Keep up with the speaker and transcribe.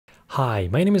Hi,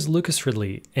 my name is Lucas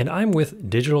Ridley, and I'm with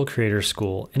Digital Creator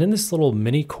School. And in this little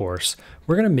mini course,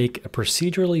 we're going to make a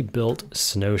procedurally built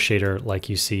snow shader like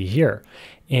you see here.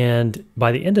 And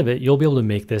by the end of it, you'll be able to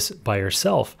make this by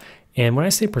yourself. And when I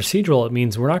say procedural, it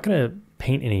means we're not going to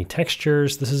paint any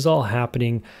textures. This is all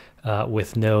happening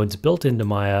with nodes built into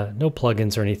Maya, no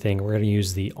plugins or anything. We're going to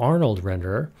use the Arnold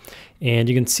renderer. And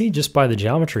you can see just by the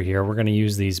geometry here, we're going to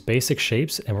use these basic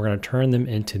shapes and we're going to turn them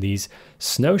into these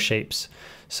snow shapes.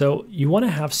 So you want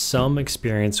to have some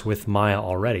experience with Maya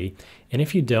already. And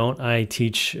if you don't, I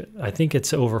teach, I think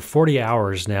it's over 40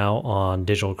 hours now on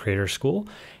Digital Creator School.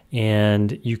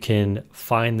 And you can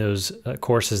find those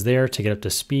courses there to get up to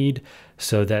speed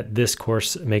so that this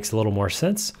course makes a little more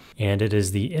sense. And it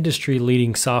is the industry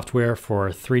leading software for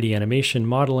 3D animation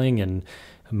modeling and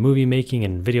movie making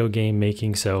and video game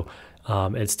making. So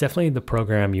it's definitely the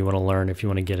program you want to learn if you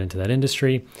want to get into that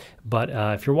industry. But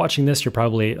if you're watching this, you're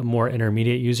probably a more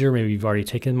intermediate user. Maybe you've already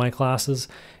taken my classes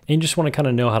and you just want to kind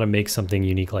of know how to make something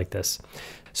unique like this.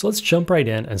 So let's jump right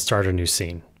in and start a new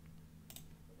scene.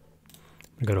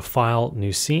 Go to File,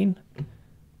 New Scene.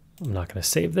 I'm not going to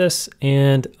save this.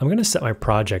 And I'm going to set my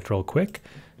project real quick,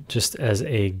 just as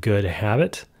a good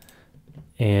habit.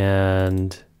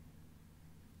 And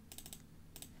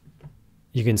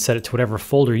you can set it to whatever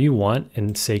folder you want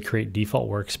and say create default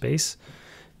workspace.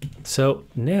 So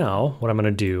now what I'm going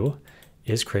to do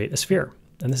is create a sphere.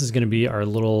 And this is going to be our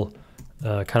little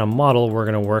kind of model we're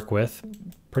going to work with.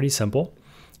 Pretty simple.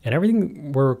 And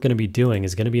everything we're going to be doing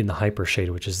is going to be in the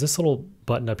Hypershade, which is this little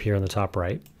button up here on the top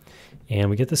right. And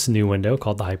we get this new window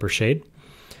called the Hypershade.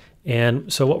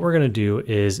 And so what we're going to do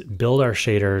is build our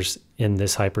shaders in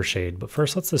this Hypershade. But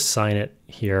first, let's assign it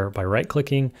here by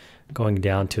right-clicking, going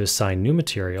down to Assign New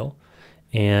Material.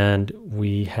 And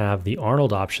we have the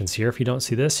Arnold options here. If you don't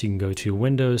see this, you can go to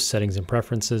Windows, Settings and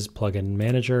Preferences, Plugin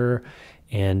Manager.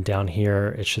 And down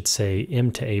here, it should say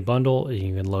M to A bundle.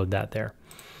 You can load that there.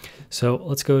 So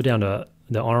let's go down to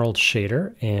the Arnold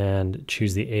shader and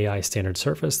choose the AI standard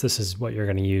surface. This is what you're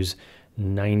going to use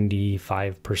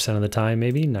 95% of the time,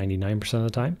 maybe 99% of the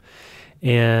time.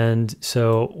 And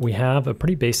so we have a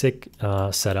pretty basic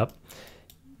setup.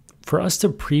 For us to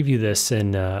preview this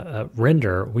in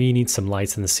render, we need some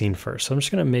lights in the scene first. So I'm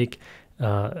just going to make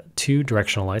two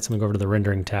directional lights. I'm going to go over to the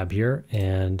rendering tab here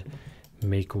and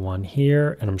make one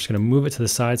here. And I'm just going to move it to the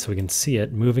side so we can see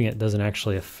it. Moving it doesn't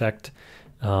actually affect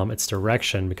its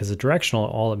direction, because the directional,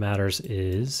 all that matters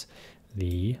is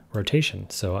the rotation.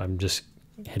 So I'm just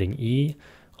hitting E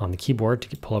on the keyboard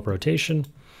to pull up rotation.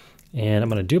 And I'm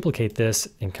going to duplicate this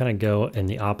and kind of go in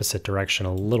the opposite direction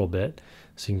a little bit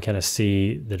so you can kind of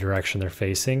see the direction they're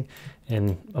facing.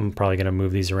 And I'm probably going to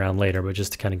move these around later, but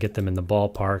just to kind of get them in the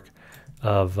ballpark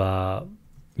of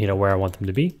where I want them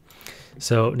to be.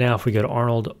 So now if we go to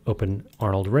Arnold, open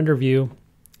Arnold render view,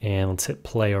 and let's hit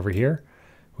play over here.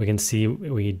 We can see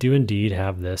we do indeed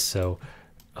have this. So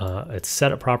it's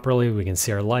set up properly. We can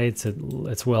see our lights.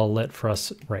 It's well lit for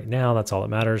us right now. That's all that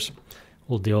matters.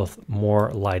 We'll deal with more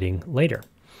lighting later.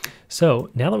 So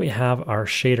now that we have our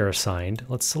shader assigned,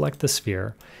 let's select the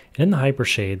sphere. And in the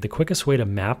Hypershade, the quickest way to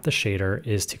map the shader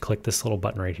is to click this little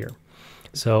button right here.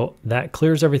 So that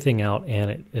clears everything out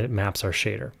and it maps our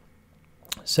shader.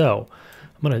 So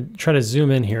I'm going to try to zoom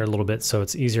in here a little bit so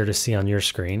it's easier to see on your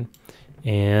screen.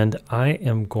 And I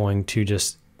am going to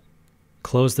just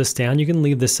close this down. You can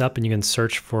leave this up and you can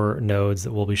search for nodes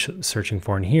that we'll be searching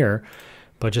for in here.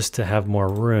 But just to have more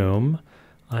room,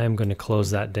 I am going to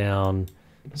close that down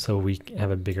so we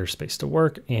have a bigger space to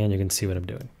work and you can see what I'm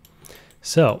doing.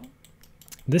 So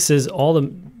this is all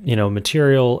the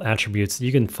material attributes that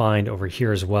you can find over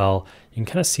here as well. You can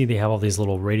kind of see they have all these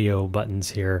little radio buttons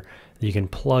here that you can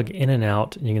plug in and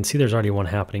out. And you can see there's already one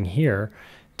happening here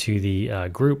to the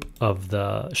group of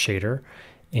the shader,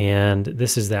 and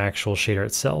this is the actual shader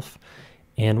itself.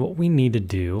 And what we need to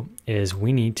do is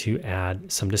we need to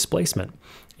add some displacement.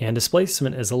 And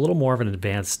displacement is a little more of an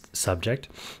advanced subject.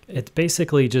 It's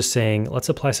basically just saying, let's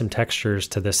apply some textures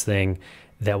to this thing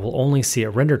that will only see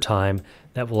at render time,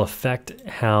 that will affect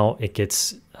how it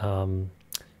gets kind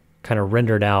of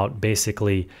rendered out.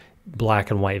 Basically,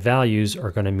 black and white values are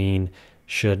going to mean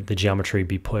should the geometry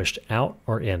be pushed out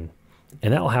or in.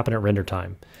 And that will happen at render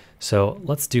time. So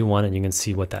let's do one and you can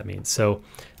see what that means. So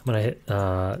I'm going to hit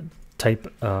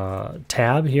type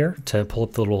tab here to pull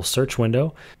up the little search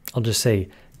window. I'll just say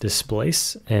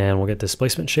displace and we'll get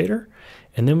displacement shader.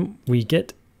 And then we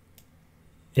get,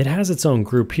 it has its own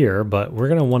group here, but we're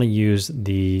going to want to use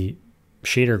the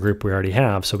shader group we already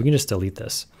have. So we can just delete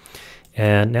this.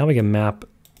 And now we can map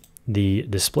the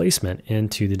displacement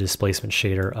into the displacement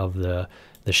shader of the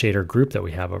shader group that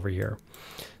we have over here.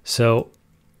 So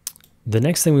the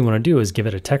next thing we want to do is give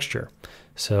it a texture.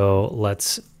 So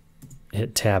let's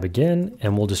hit tab again,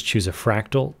 and we'll just choose a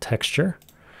fractal texture.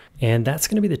 And that's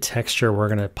going to be the texture we're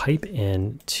going to pipe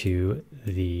into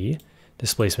the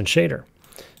displacement shader.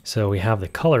 So we have the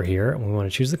color here, and we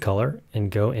want to choose the color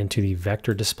and go into the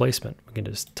vector displacement. We can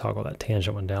just toggle that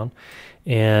tangent one down.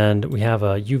 And we have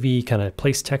a UV kind of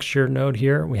place texture node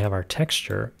here. We have our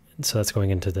texture. So that's going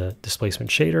into the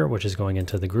displacement shader, which is going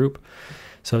into the group.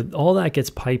 So all that gets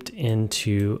piped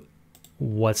into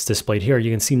what's displayed here.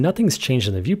 You can see nothing's changed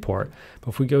in the viewport, but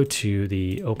if we go to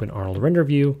the Open Arnold render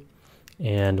view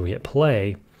and we hit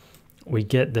play, we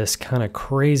get this kind of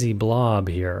crazy blob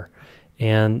here.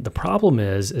 And the problem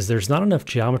is there's not enough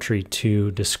geometry to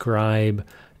describe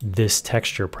this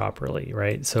texture properly,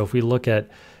 right? So if we look at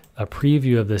a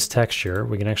preview of this texture,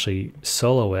 we can actually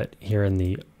solo it here in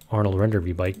the Arnold render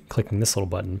view by clicking this little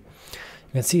button.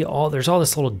 You can see there's all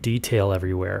this little detail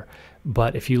everywhere.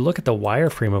 But if you look at the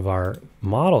wireframe of our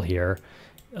model here,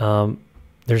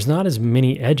 there's not as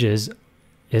many edges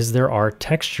as there are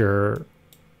texture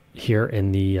here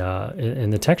in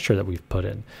the texture that we've put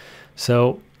in.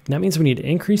 So that means we need to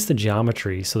increase the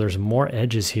geometry so there's more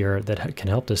edges here that can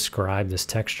help describe this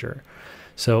texture.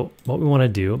 So what we want to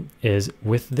do is,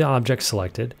 with the object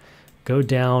selected, go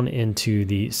down into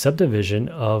the subdivision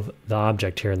of the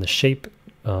object here in the shape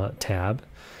tab.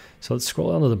 So let's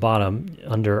scroll down to the bottom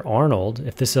under Arnold.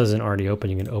 If this isn't already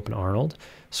open, you can open Arnold.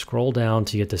 Scroll down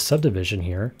to get the subdivision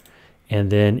here.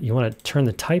 And then you want to turn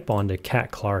the type on to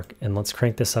Cat Clark, and let's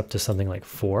crank this up to something like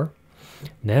 4.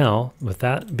 Now, with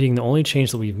that being the only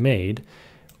change that we've made,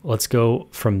 let's go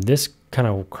from this kind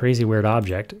of crazy weird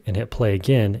object and hit play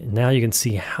again. Now you can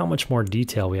see how much more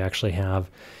detail we actually have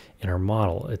in our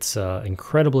model. It's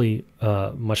incredibly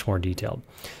much more detailed.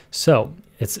 So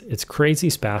it's crazy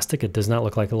spastic. It does not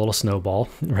look like a little snowball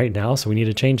right now, so we need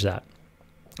to change that.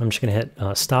 I'm just going to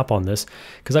hit stop on this,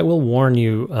 because I will warn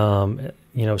you,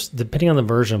 you know, depending on the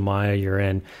version of Maya you're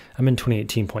in. I'm in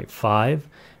 2018.5,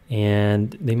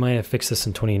 and they might have fixed this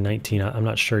in 2019. I'm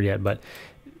not sure yet, but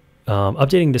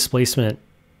updating displacement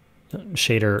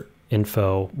shader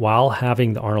info while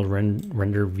having the Arnold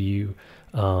render view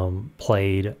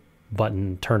played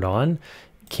button turned on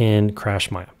can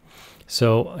crash Maya.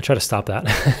 So I try to stop that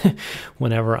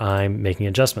whenever I'm making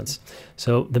adjustments.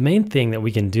 So the main thing that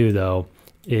we can do, though,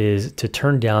 is to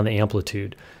turn down the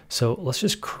amplitude. So let's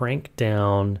just crank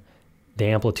down the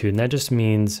amplitude. And that just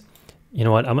means, you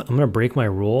know what, I'm going to break my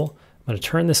rule. I'm going to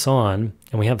turn this on,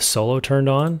 and we have solo turned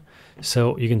on.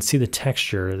 So you can see the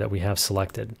texture that we have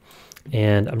selected.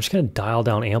 And I'm just going to dial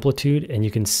down amplitude, and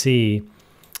you can see,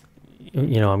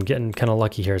 you know, I'm getting kind of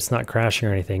lucky here. It's not crashing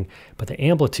or anything, but the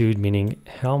amplitude, meaning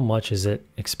how much is it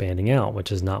expanding out,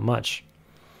 which is not much.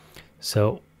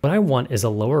 So what I want is a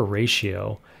lower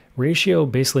ratio. Ratio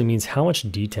basically means how much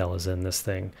detail is in this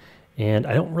thing. And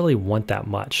I don't really want that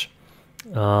much.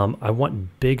 I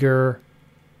want bigger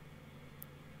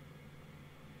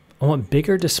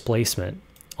displacement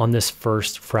on this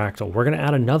first fractal. We're going to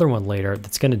add another one later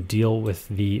that's going to deal with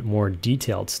the more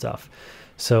detailed stuff,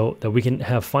 so that we can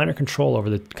have finer control over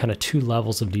the kind of 2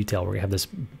 levels of detail, where we have this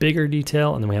bigger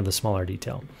detail and then we have the smaller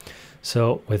detail.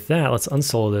 So with that, let's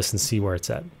unsolo this and see where it's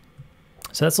at.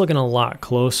 So that's looking a lot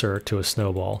closer to a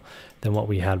snowball than what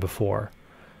we had before.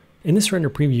 In this render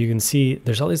preview, you can see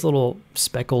there's all these little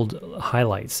speckled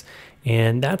highlights,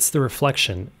 and that's the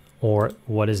reflection, or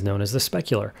what is known as the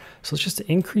specular. So let's just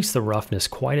increase the roughness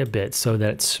quite a bit so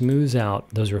that it smooths out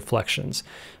those reflections.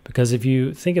 Because if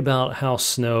you think about how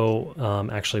snow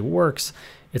actually works,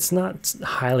 it's not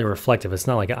highly reflective. It's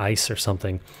not like ice or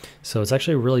something. So it's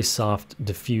actually a really soft,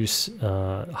 diffuse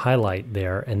highlight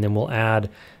there, and then we'll add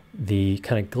the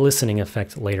kind of glistening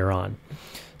effect later on.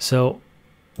 So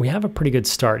we have a pretty good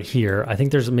start here. I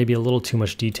think there's maybe a little too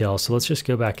much detail, so let's just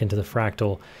go back into the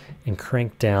fractal and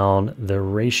crank down the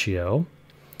ratio,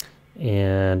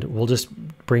 and we'll just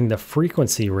bring the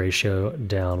frequency ratio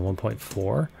down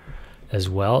 1.4 as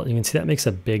well. You can see that makes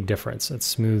a big difference. It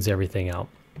smooths everything out.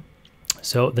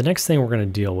 So the next thing we're going to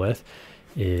deal with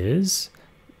is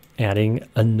adding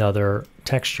another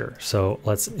texture. So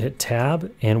let's hit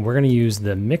tab, and we're going to use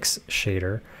the mix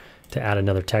shader to add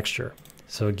another texture.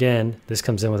 So again, this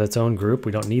comes in with its own group.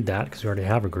 We don't need that because we already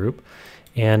have a group.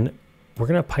 And we're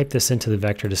going to pipe this into the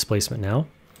vector displacement now.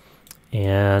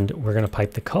 And we're going to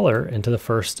pipe the color into the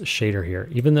first shader here.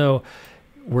 Even though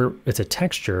it's a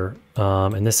texture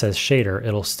and this says shader,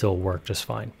 it'll still work just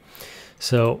fine.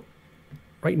 So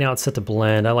right now it's set to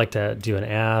blend. I like to do an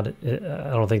add.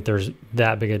 I don't think there's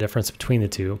that big a difference between the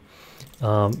two.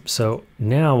 So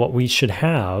now what we should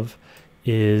have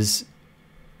is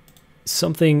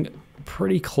something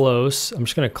pretty close. I'm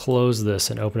just going to close this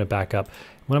and open it back up.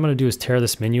 What I'm going to do is tear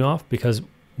this menu off because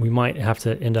we might have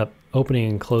to end up opening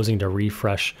and closing to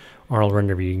refresh Arnold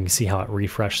Render View. You can see how it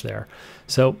refreshed there.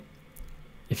 So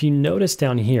if you notice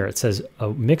down here, it says a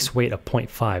mix weight of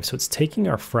 0.5. So it's taking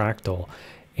our fractal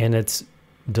and it's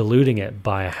diluting it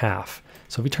by a half.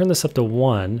 So if we turn this up to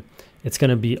 1, it's going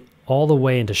to be all the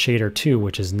way into shader 2,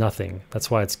 which is nothing. That's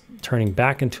why it's turning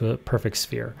back into a perfect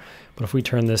sphere. But if we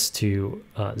turn this to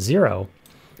 0,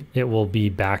 it will be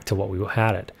back to what we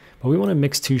had it. But we want to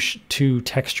mix two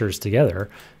textures together.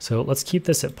 So let's keep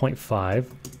this at 0.5.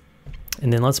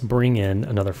 And then let's bring in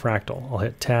another fractal. I'll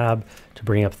hit Tab to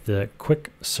bring up the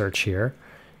quick search here.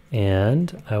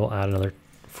 And I will add another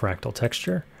fractal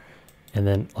texture. And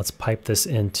then let's pipe this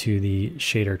into the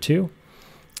shader 2.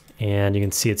 And you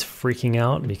can see it's freaking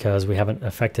out because we haven't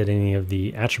affected any of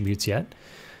the attributes yet.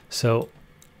 So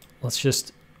let's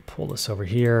just pull this over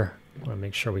here. I want to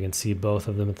make sure we can see both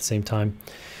of them at the same time.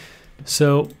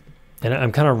 So, and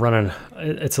I'm kind of running,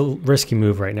 it's a risky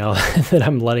move right now that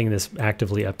I'm letting this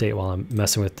actively update while I'm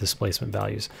messing with displacement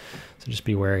values. So just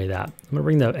be wary of that. I'm going to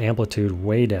bring the amplitude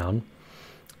way down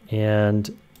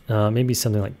and maybe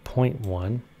something like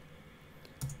 0.1.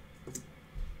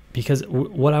 Because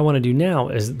what I want to do now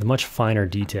is the much finer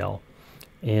detail.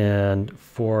 And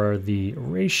for the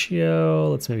ratio,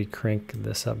 let's maybe crank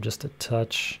this up just a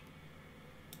touch,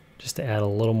 just to add a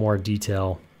little more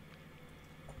detail.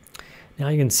 Now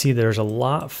you can see there's a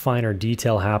lot finer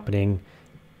detail happening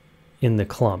in the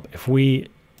clump. If we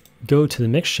go to the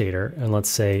mix shader and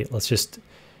let's just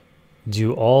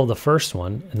do all the first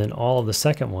one and then all of the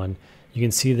second one, you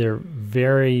can see they're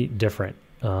very different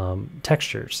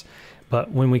textures. But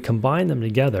when we combine them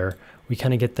together, we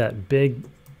kind of get that big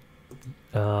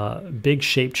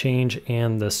shape change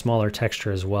and the smaller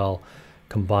texture as well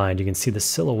combined. You can see the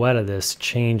silhouette of this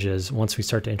changes once we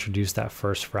start to introduce that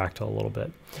first fractal a little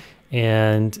bit.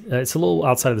 And it's a little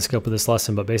outside of the scope of this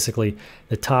lesson, but basically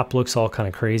the top looks all kind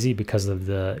of crazy because of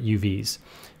the UVs.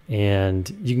 And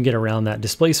you can get around that.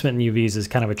 Displacement in UVs is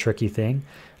kind of a tricky thing.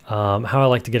 How I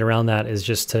like to get around that is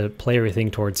just to play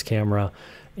everything towards camera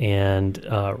and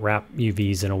wrap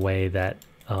UVs in a way that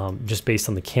just based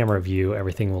on the camera view,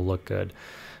 everything will look good.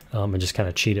 And just kind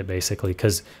of cheat it basically,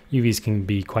 because UVs can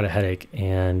be quite a headache.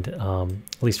 And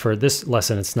at least for this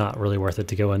lesson, it's not really worth it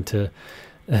to go into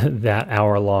that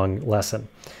hour-long lesson.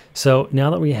 So now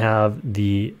that we have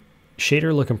the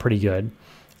shader looking pretty good,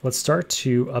 let's start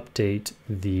to update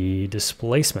the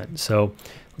displacement. So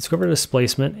let's go over to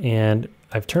displacement, and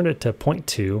I've turned it to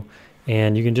 0.2,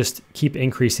 and you can just keep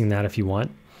increasing that if you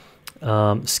want.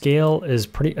 Scale is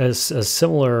a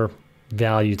similar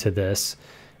value to this.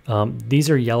 These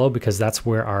are yellow because that's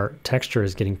where our texture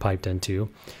is getting piped into.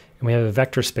 And we have a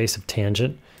vector space of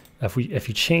tangent. If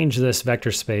you change this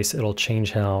vector space, it'll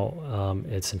change how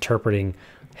it's interpreting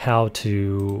how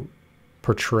to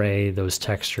portray those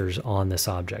textures on this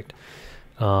object.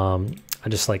 I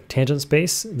just like tangent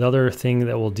space. The other thing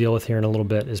that we'll deal with here in a little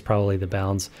bit is probably the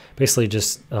bounds. Basically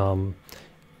just,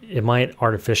 it might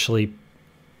artificially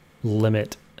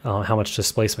limit how much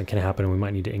displacement can happen, and we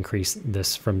might need to increase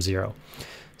this from 0.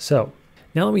 So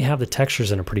now that we have the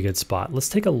textures in a pretty good spot, let's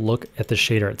take a look at the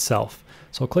shader itself.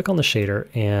 So I'll click on the shader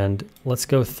and let's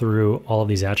go through all of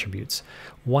these attributes.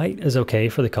 White is okay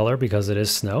for the color because it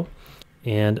is snow,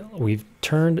 and we've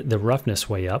turned the roughness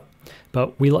way up,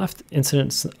 but we left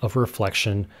incidence of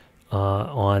reflection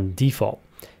on default.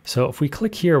 So if we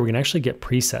click here, we can actually get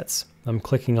presets. I'm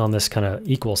clicking on this kind of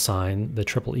equal sign, the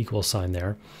triple equal sign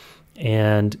there,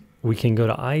 and we can go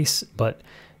to ice, but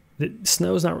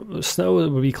snow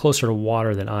would be closer to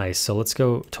water than ice. So let's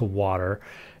go to water.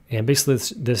 And basically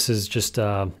this is just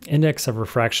index of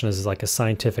refraction is like a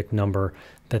scientific number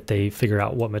that they figure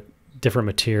out what different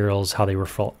materials, how they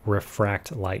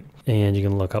refract light. And you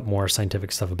can look up more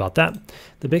scientific stuff about that.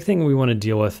 The big thing we want to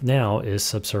deal with now is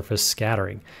subsurface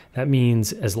scattering. That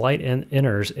means as light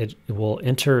enters, it will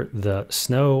enter the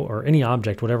snow or any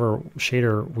object, whatever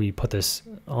shader we put this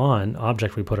on,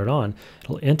 object we put it on,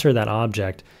 it'll enter that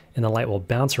object and the light will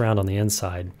bounce around on the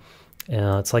inside.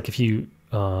 It's like if you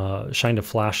shined a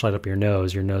flashlight up your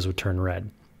nose would turn red,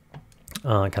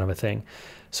 kind of a thing.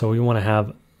 So we want to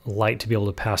have light to be able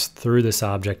to pass through this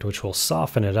object, which will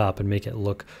soften it up and make it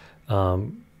look,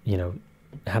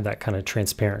 have that kind of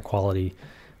transparent quality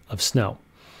of snow.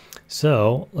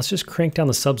 So let's just crank down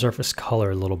the subsurface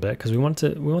color a little bit because we want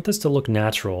this to look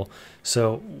natural.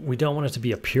 So we don't want it to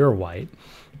be a pure white.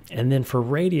 And then for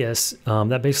radius,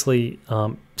 that basically,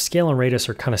 scale and radius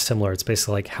are kind of similar. It's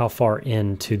basically like how far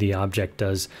into the object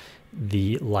does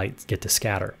the light get to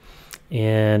scatter.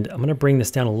 And I'm going to bring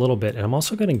this down a little bit, and I'm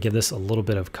also going to give this a little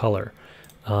bit of color.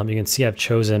 You can see I've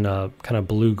chosen a kind of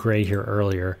blue-gray here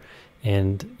earlier,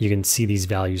 and you can see these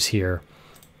values here.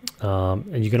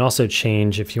 And you can also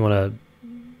change if you want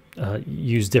to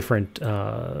use different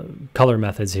color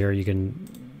methods here. You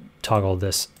can toggle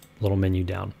this little menu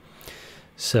down.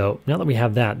 So now that we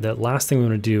have that, the last thing we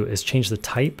want to do is change the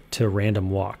type to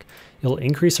random walk. It'll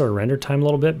increase our render time a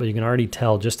little bit, but you can already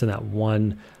tell just in that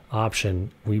one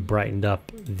option, we brightened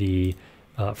up the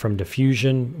from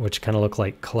diffusion, which kind of looked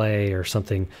like clay or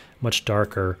something much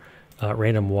darker.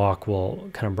 Random walk will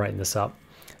kind of brighten this up.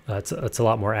 It's a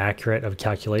lot more accurate of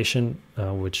calculation,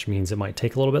 which means it might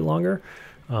take a little bit longer,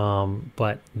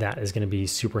 but that is going to be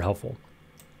super helpful.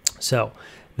 So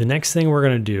the next thing we're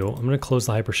going to do, I'm going to close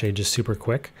the hypershade just super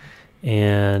quick,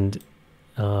 and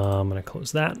I'm going to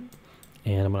close that,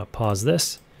 and I'm going to pause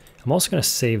this. I'm also going to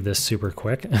save this super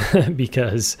quick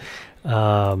because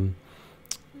Maya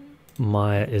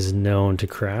is known to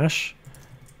crash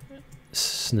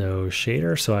snow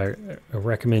shader, so I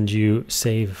recommend you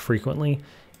save frequently,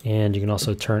 and you can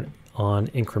also turn on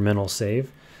incremental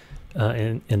save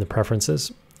in the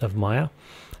preferences of Maya.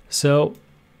 So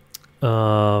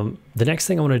the next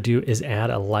thing I want to do is add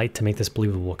a light to make this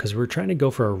believable, because we're trying to go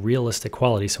for a realistic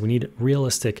quality, so we need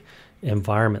realistic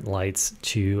environment lights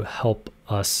to help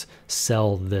us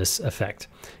sell this effect,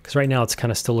 because right now it's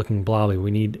kind of still looking blobby.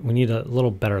 We need a little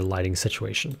better lighting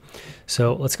situation.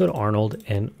 So let's go to Arnold,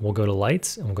 and we'll go to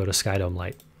lights, and we'll go to Sky Dome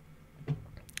light.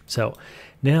 So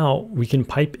now we can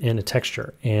pipe in a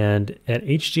texture, and at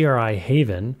HDRI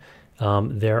Haven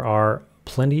there are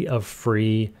plenty of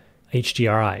free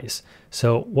HDRIs.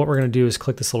 So what we're going to do is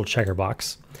click this little checker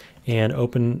box and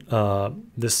open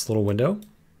this little window.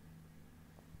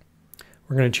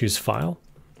 We're going to choose File,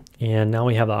 and now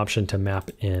we have the option to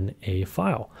map in a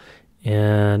file.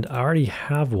 And I already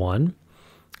have one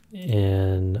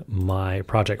in my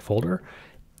project folder.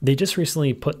 They just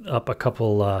recently put up a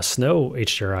couple snow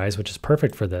HDRIs, which is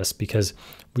perfect for this, because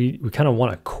we kind of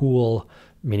want a cool,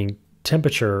 meaning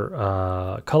temperature,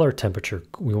 color temperature,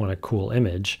 we want a cool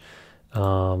image.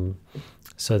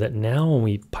 So that now when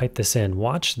we pipe this in,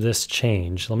 watch this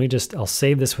change. I'll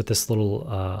save this with this little,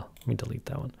 let me delete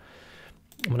that one.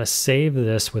 I'm going to save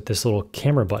this with this little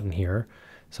camera button here.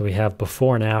 So we have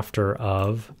before and after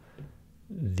of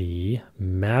the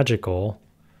magical,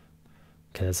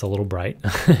 okay, it's a little bright.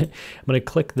 I'm going to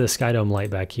click the Sky Dome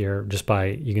light back here just by,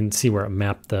 you can see where it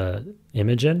mapped the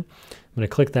image in. I'm going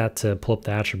to click that to pull up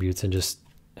the attributes and just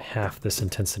half this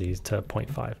intensity to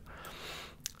 0.5.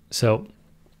 So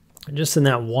just in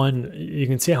that one, you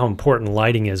can see how important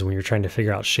lighting is when you're trying to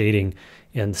figure out shading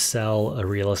and sell a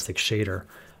realistic shader.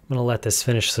 I'm going to let this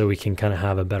finish so we can kind of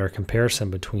have a better comparison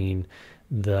between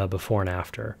the before and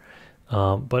after.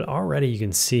 But already you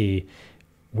can see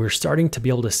we're starting to be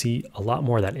able to see a lot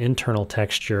more of that internal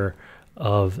texture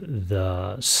of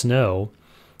the snow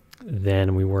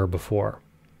than we were before.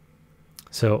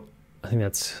 So I think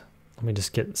that's, let me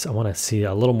just get, I want to see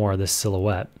a little more of this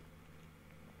silhouette.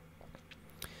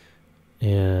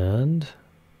 And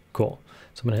cool.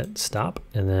 So I'm going to hit stop,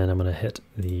 and then I'm going to hit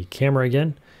the camera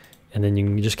again. And then you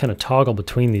can just kind of toggle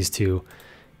between these two,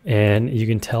 and you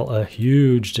can tell a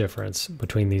huge difference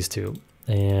between these two.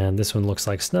 And this one looks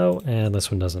like snow, and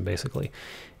this one doesn't, basically.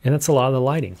 And that's a lot of the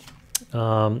lighting.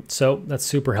 So that's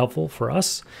super helpful for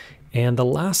us. And the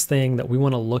last thing that we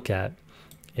want to look at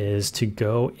is to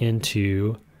go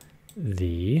into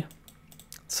the,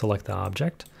 select the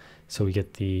object. So we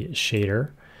get the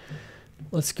shader.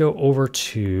 Let's go over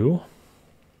to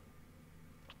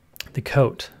the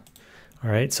coat. All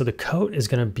right, so the coat is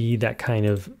going to be that kind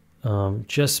of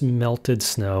just melted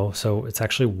snow. So it's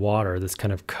actually water that's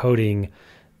kind of coating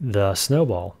the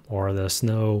snowball or the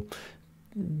snow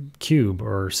cube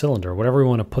or cylinder, whatever we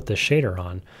want to put the shader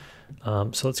on.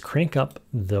 So let's crank up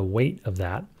the weight of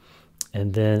that.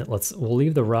 And then we'll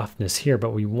leave the roughness here,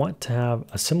 but we want to have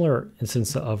a similar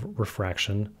instance of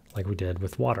refraction like we did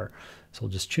with water. So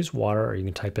we'll just choose water, or you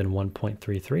can type in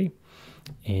 1.33,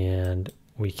 and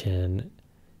we can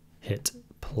hit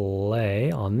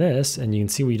play on this, and you can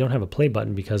see we don't have a play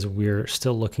button because we're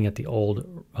still looking at the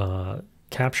old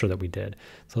capture that we did.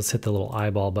 So let's hit the little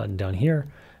eyeball button down here.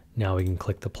 Now we can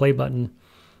click the play button,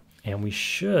 and we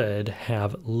should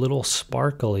have little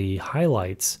sparkly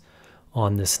highlights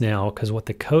on this now, because what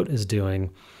the coat is doing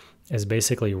is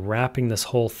basically wrapping this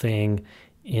whole thing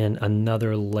in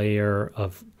another layer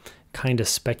of kind of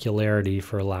specularity,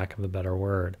 for lack of a better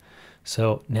word.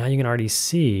 So now you can already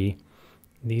see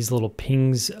these little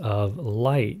pings of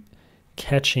light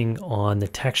catching on the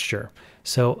texture.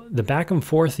 So the back and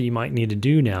forth that you might need to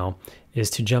do now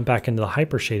is to jump back into the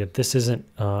hypershade. If this isn't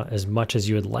as much as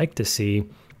you would like to see,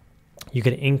 you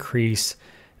can increase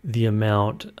the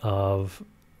amount of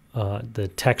the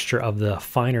texture of the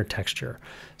finer texture.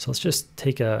 So let's just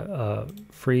take a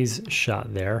freeze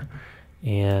shot there,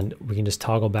 and we can just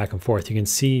toggle back and forth. You can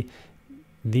see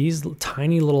these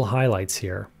tiny little highlights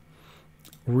here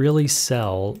really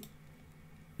sell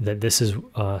that this is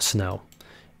snow,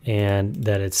 and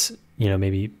that it's, you know,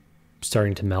 maybe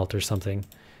starting to melt or something,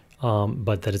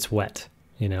 but that it's wet,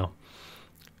 you know.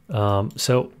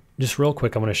 So just real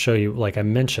quick, I'm going to show you, like I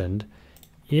mentioned,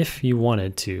 if you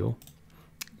wanted to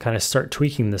kind of start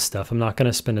tweaking this stuff. I'm not going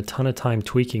to spend a ton of time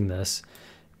tweaking this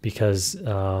because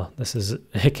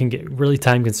it can get really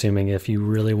time consuming if you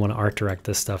really want to art direct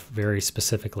this stuff very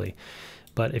specifically.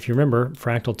 But if you remember,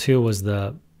 Fractal 2 was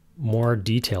the more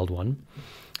detailed one.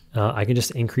 I can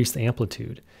just increase the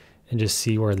amplitude and just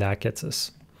see where that gets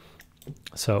us.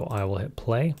 So I will hit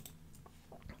play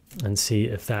and see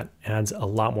if that adds a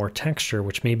lot more texture,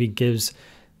 which maybe gives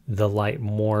the light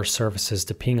more surfaces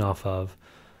to ping off of.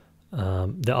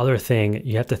 The other thing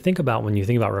you have to think about when you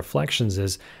think about reflections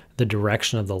is the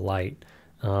direction of the light,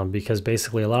 because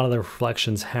basically a lot of the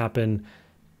reflections happen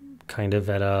kind of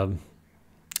at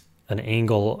an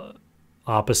angle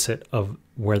opposite of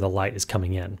where the light is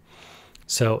coming in.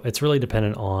 So it's really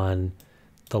dependent on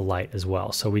the light as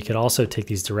well. So we could also take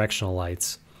these directional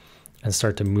lights and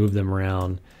start to move them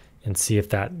around and see if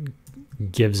that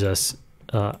gives us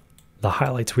the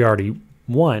highlights we already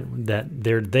want, that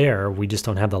they're there. We just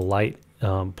don't have the light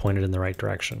pointed in the right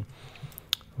direction.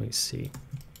 Let me see.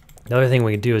 The other thing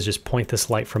we can do is just point this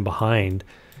light from behind,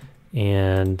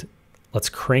 and let's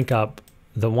crank up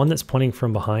the one that's pointing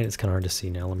from behind. It's kind of hard to see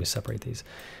now. Let me separate these.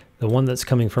 The one that's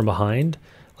coming from behind,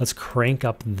 let's crank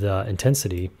up the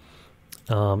intensity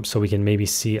so we can maybe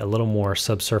see a little more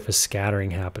subsurface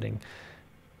scattering happening.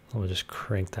 We'll just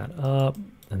crank that up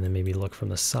and then maybe look from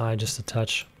the side just a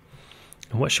touch.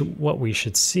 And what we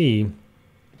should see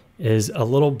is a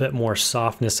little bit more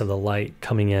softness of the light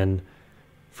coming in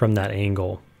from that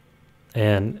angle.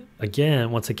 And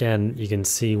again, once again, you can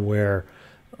see where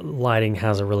lighting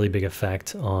has a really big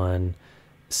effect on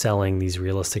selling these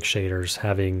realistic shaders,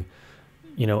 having,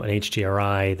 you know, an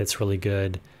HDRI that's really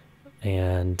good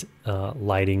and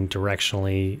lighting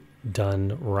directionally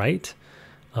done right.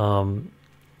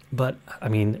 But I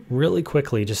mean, really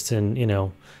quickly, just in, you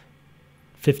know,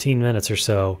 15 minutes or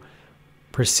so,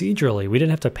 procedurally, we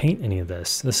didn't have to paint any of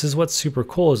this. This is what's super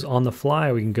cool, is on the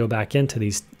fly, we can go back into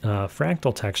these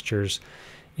fractal textures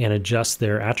and adjust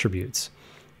their attributes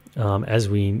as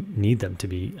we need them to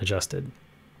be adjusted.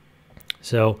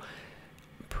 So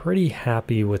pretty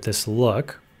happy with this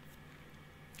look.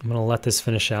 I'm going to let this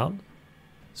finish out.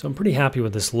 So I'm pretty happy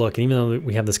with this look. And even though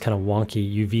we have this kind of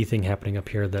wonky UV thing happening up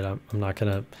here that I'm not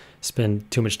going to spend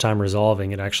too much time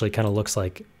resolving, it actually kind of looks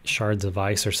like shards of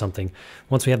ice or something.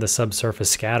 Once we have the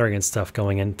subsurface scattering and stuff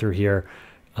going in through here,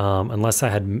 unless I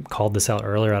had called this out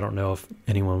earlier, I don't know if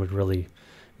anyone would really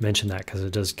mention that, because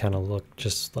it does kind of look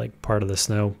just like part of the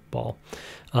snowball.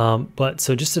 But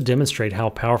so just to demonstrate how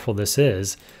powerful this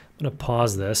is, I'm going to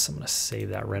pause this. I'm going to save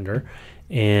that render.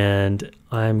 And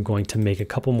I'm going to make a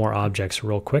couple more objects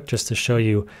real quick just to show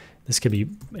you this could be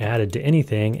added to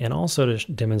anything, and also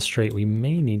to demonstrate we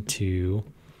may need to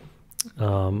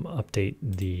update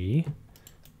the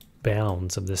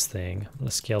bounds of this thing. I'm going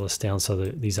to scale this down so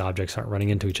that these objects aren't running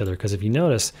into each other, because if you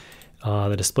notice,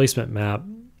 the displacement map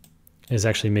is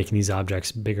actually making these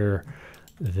objects bigger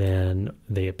than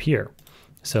they appear.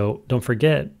 So don't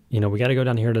forget, you know, we got to go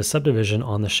down here to subdivision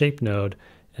on the shape node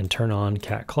and turn on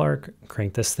Cat Clark,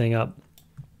 crank this thing up.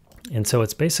 And so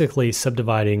it's basically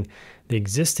subdividing the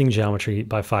existing geometry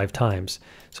by 5 times.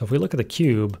 So if we look at the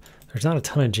cube, there's not a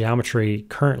ton of geometry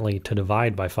currently to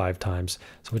divide by 5 times.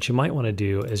 So what you might want to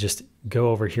do is just go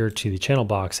over here to the channel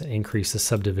box and increase the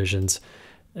subdivisions,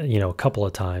 you know, a couple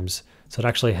of times. So it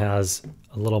actually has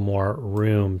a little more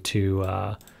room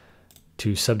to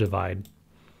subdivide.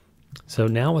 So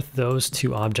now with those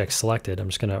 2 objects selected, I'm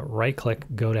just going to right click,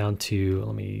 go down to,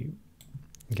 let me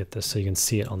get this so you can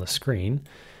see it on the screen.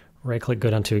 Right click, go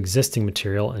down to existing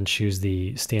material and choose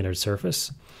the standard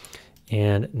surface.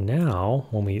 And now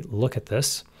when we look at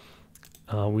this,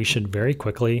 we should very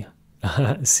quickly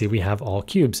see we have all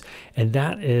cubes. And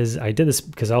that is, I did this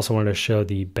because I also wanted to show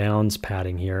the bounds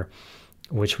padding here,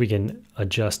 which we can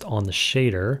adjust on the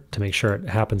shader to make sure it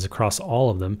happens across all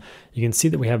of them. You can see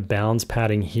that we have bounds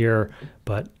padding here,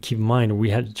 but keep in mind we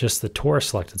had just the torus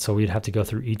selected, so we'd have to go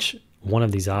through each one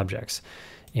of these objects.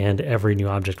 and every new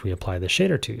object we apply the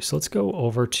shader to. So let's go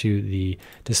over to the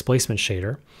displacement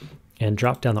shader and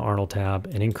drop down the Arnold tab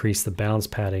and increase the bounds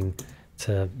padding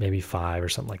to maybe 5 or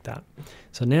something like that.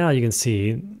 So now you can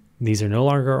see these are no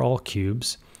longer all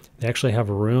cubes. They actually have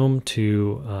room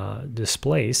to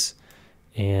displace,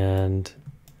 and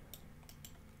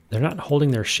they're not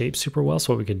holding their shape super well.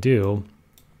 So what we could do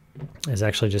is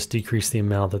actually just decrease the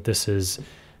amount that this is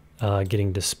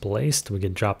getting displaced. We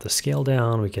could drop the scale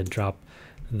down. We could drop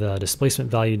the displacement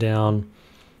value down.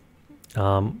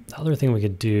 The other thing we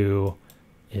could do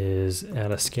is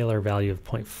add a scalar value of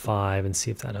 0.5 and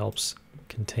see if that helps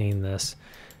contain this.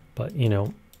 But you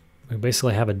know, we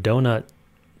basically have a donut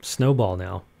snowball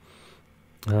now,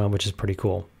 which is pretty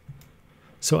cool.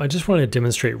 So I just want to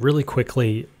demonstrate really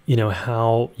quickly, you know,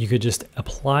 how you could just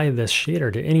apply this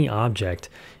shader to any object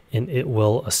and it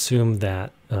will assume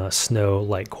that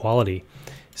snow-like quality.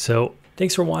 So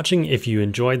thanks for watching. If you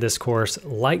enjoyed this course,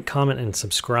 like, comment, and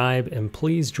subscribe, and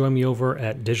please join me over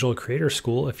at Digital Creator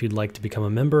School if you'd like to become a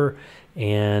member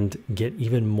and get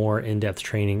even more in-depth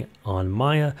training on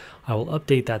Maya. I will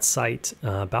update that site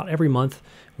about every month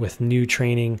with new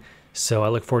training. So I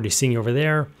look forward to seeing you over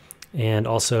there, and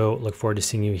also look forward to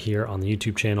seeing you here on the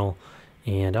YouTube channel.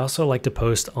 And I also like to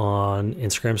post on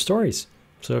Instagram stories.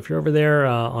 So if you're over there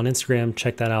on Instagram,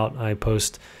 check that out. I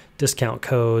post discount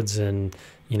codes and,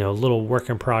 you know, little work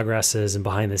in progresses and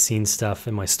behind the scenes stuff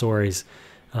in my stories.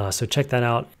 So check that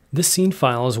out. This scene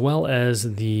file, as well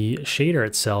as the shader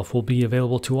itself, will be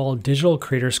available to all Digital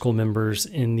Creator School members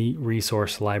in the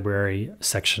resource library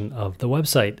section of the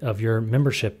website of your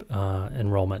membership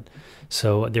enrollment.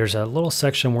 So there's a little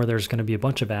section where there's going to be a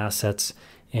bunch of assets,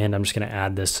 and I'm just going to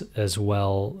add this as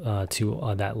well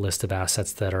to that list of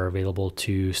assets that are available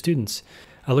to students.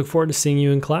 I look forward to seeing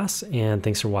you in class, and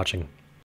thanks for watching.